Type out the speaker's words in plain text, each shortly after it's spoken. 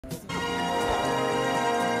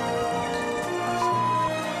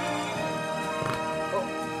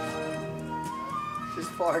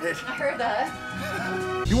farted. I heard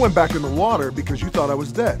that. You went back in the water because you thought I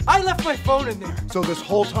was dead. I left my phone in there. So this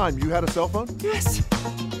whole time you had a cell phone? Yes.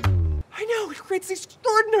 I know, it creates these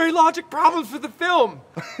extraordinary logic problems for the film.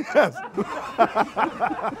 Yes.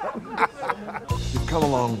 You've come a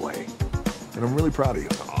long way, and I'm really proud of you.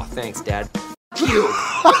 Oh, thanks, Dad. You.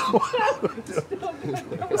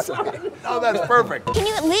 Sorry. Oh, that's perfect. Can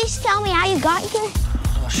you at least tell me how you got here?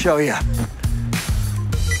 I'll show you.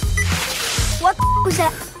 What was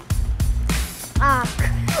that?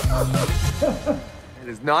 It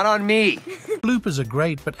is not on me. Bloopers are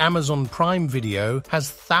great, but Amazon Prime Video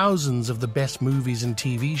has thousands of the best movies and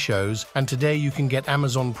TV shows, and today you can get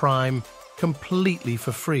Amazon Prime completely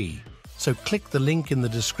for free. So click the link in the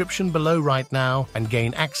description below right now and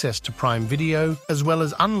gain access to Prime Video, as well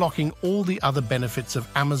as unlocking all the other benefits of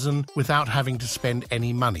Amazon without having to spend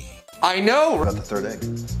any money. I know. About the third egg.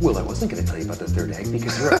 Well, I wasn't going to tell you about the third egg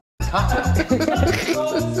because you're a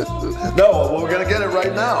No, we're gonna get it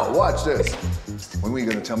right now. Watch this. When were you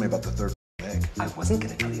gonna tell me about the third egg? I wasn't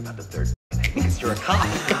going to tell you about the third egg because you're a cop.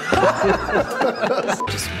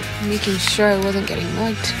 Just making sure I wasn't getting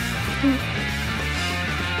mugged.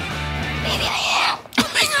 Maybe I am. Oh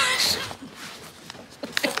my gosh.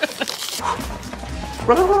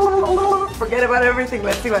 Forget about everything.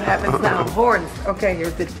 Let's see what happens now. Horns. Okay,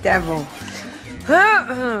 you're the devil.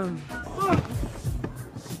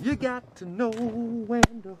 You got to know when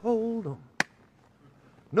to hold 'em,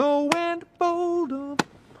 know when to fold 'em,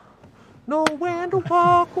 know when to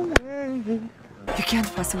walk away. You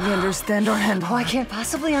can't possibly understand or handle. Oh, I can't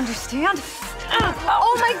possibly understand.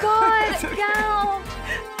 Oh my God, Gal.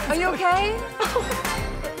 Are you okay?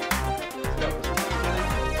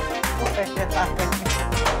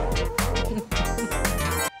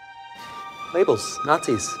 Labels,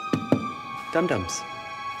 Nazis, dum-dums.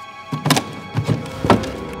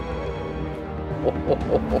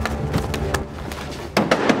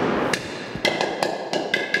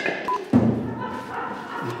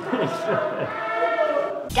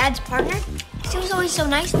 Dad's partner? She was always so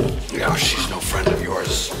nice. Yeah, she's no friend of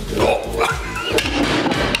yours.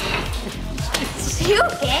 Are you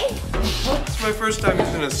okay? It's my first time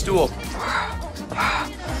using a stool.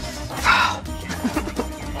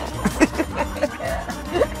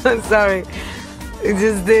 I'm sorry. It's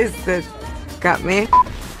just this that got me.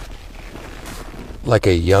 Like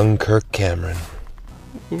a young Kirk Cameron.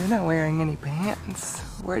 You're not wearing any pants.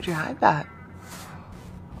 Where'd you hide that?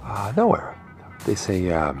 Nowhere. They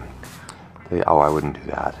say, oh, I wouldn't do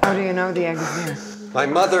that. How do you know the egg is there? My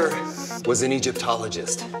mother was an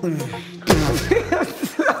Egyptologist.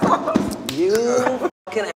 You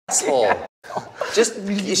fucking asshole. Just,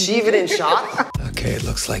 is she even in shot? Okay, it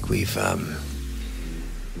looks like we've,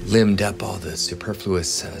 limbed up all the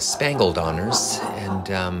superfluous spangled honors, and,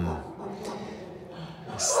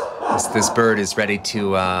 this bird is ready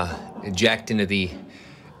to, eject into the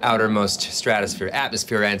outermost stratosphere,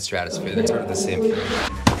 atmosphere and stratosphere. They're sort of the same thing.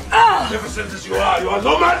 Magnificent as you are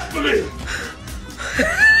no match for me!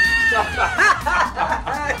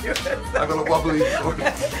 I'm gonna wobbly.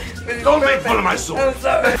 Don't make fun of my soul. I'm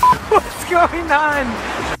sorry. What's going on?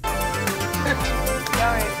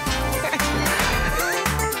 Sorry.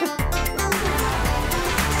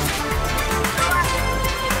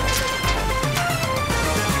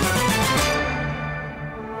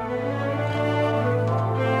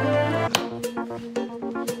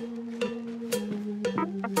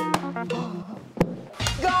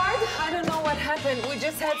 I don't know what happened. We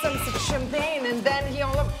just had some champagne and then he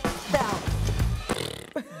all fell.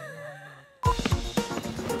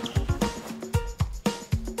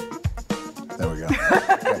 There we go.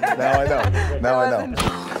 Now I know. Now I know.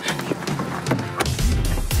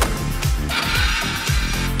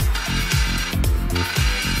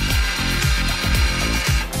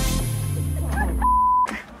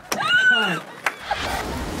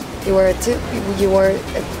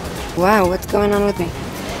 Wow, what's going on with me?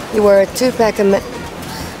 You were a two-pack of men.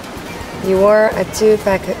 You were a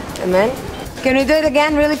two-pack of men? Can we do it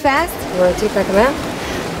again really fast? You were a two-pack of men?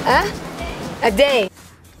 Huh? A day.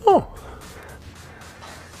 Oh.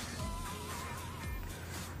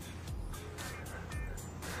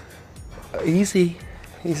 Easy,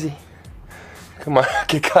 easy. Come on,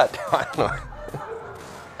 get cut. I don't know.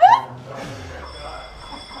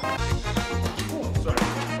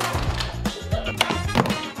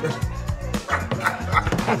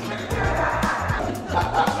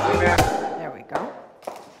 There we go.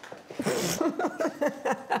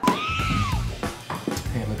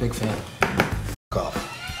 Hey, I'm a big fan. Golf.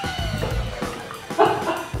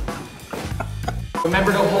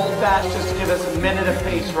 Remember to hold fast, just give us a minute of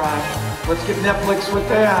pace ride. Let's give Netflix what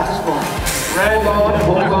they asked for.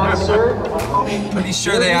 Hold on, sir. Pretty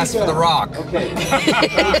sure they asked for The Rock. Okay.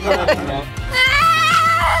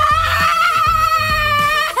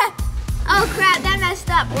 Oh crap, that messed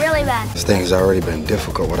up really bad. This thing's already been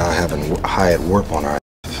difficult without having Hyatt warp on our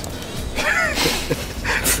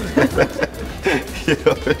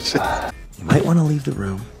You might want to leave the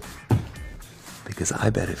room, because I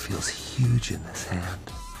bet it feels huge in this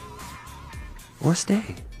hand. Or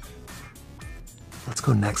stay. Let's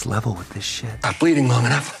go next level with this shit. I'm bleeding long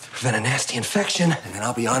enough to prevent a nasty infection, and then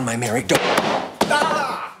I'll be on my merry go.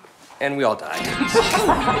 And we all died.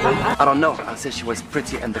 I don't know. I said she was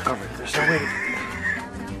pretty undercover. There's no way to...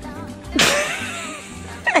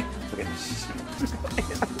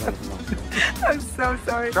 I'm so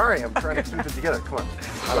sorry. Sorry, I'm trying to keep it together. Come on.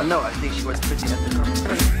 I don't know. I think she was pretty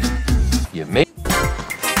undercover. You made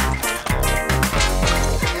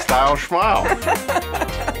Style schmile.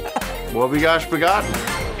 Wobigosh begotten.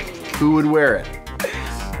 Who would wear it?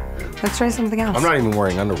 Let's try something else. I'm not even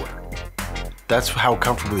wearing underwear. That's how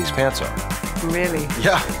comfortable these pants are. Really?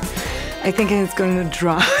 Yeah. I think it's going to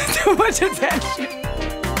draw too much attention.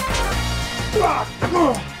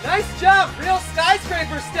 Nice job, real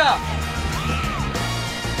skyscraper stuff.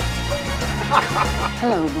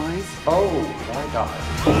 Hello, boys. Oh my God.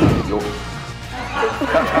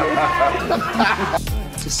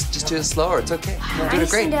 just do it slower. It's okay. You're I doing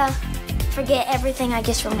just great. need to forget everything I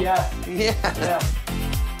guess from you. Yeah.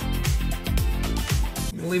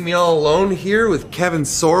 Leave me all alone here with Kevin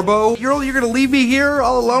Sorbo? You're gonna leave me here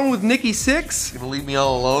all alone with Nikki Sixx? You're gonna leave me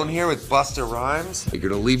all alone here with Busta Rhymes? You're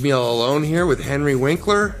gonna leave me all alone here with Henry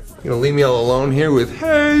Winkler? You're gonna leave me all alone here with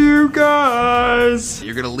Hey You Guys?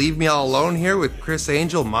 You're gonna leave me all alone here with Chris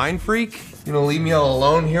Angel Mind Freak? You're gonna leave me all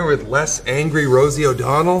alone here with less angry Rosie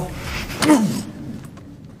O'Donnell?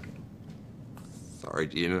 Sorry,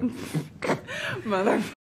 Gina. Mother.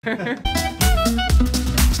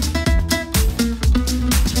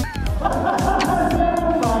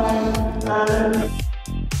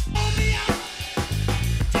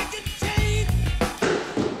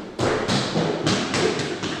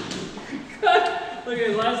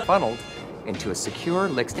 Funneled into a secure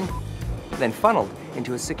then funneled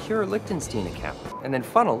into a secure Liechtenstein account, and then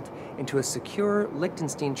funneled into a secure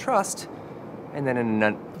Liechtenstein trust, and then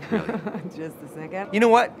really. Just a second. You know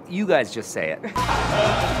what? You guys just say it. Good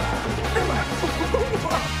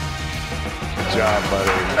job,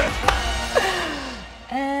 buddy.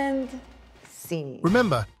 And scene.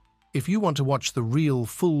 Remember, if you want to watch the real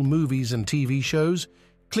full movies and TV shows,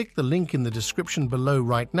 click the link in the description below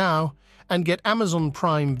right now and get Amazon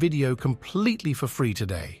Prime Video completely for free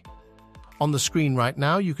today. On the screen right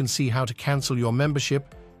now, you can see how to cancel your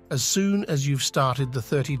membership as soon as you've started the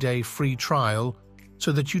 30-day free trial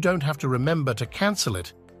so that you don't have to remember to cancel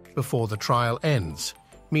it before the trial ends,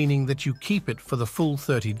 meaning that you keep it for the full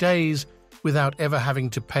 30 days without ever having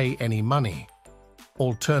to pay any money.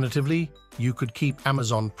 Alternatively, you could keep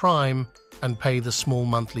Amazon Prime and pay the small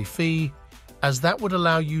monthly fee, as that would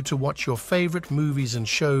allow you to watch your favorite movies and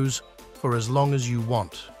shows for as long as you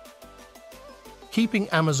want. Keeping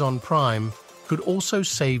Amazon Prime could also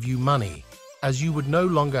save you money, as you would no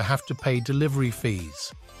longer have to pay delivery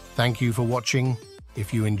fees. Thank you for watching.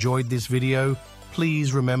 If you enjoyed this video,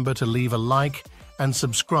 please remember to leave a like and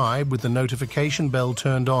subscribe with the notification bell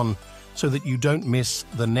turned on so that you don't miss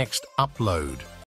the next upload.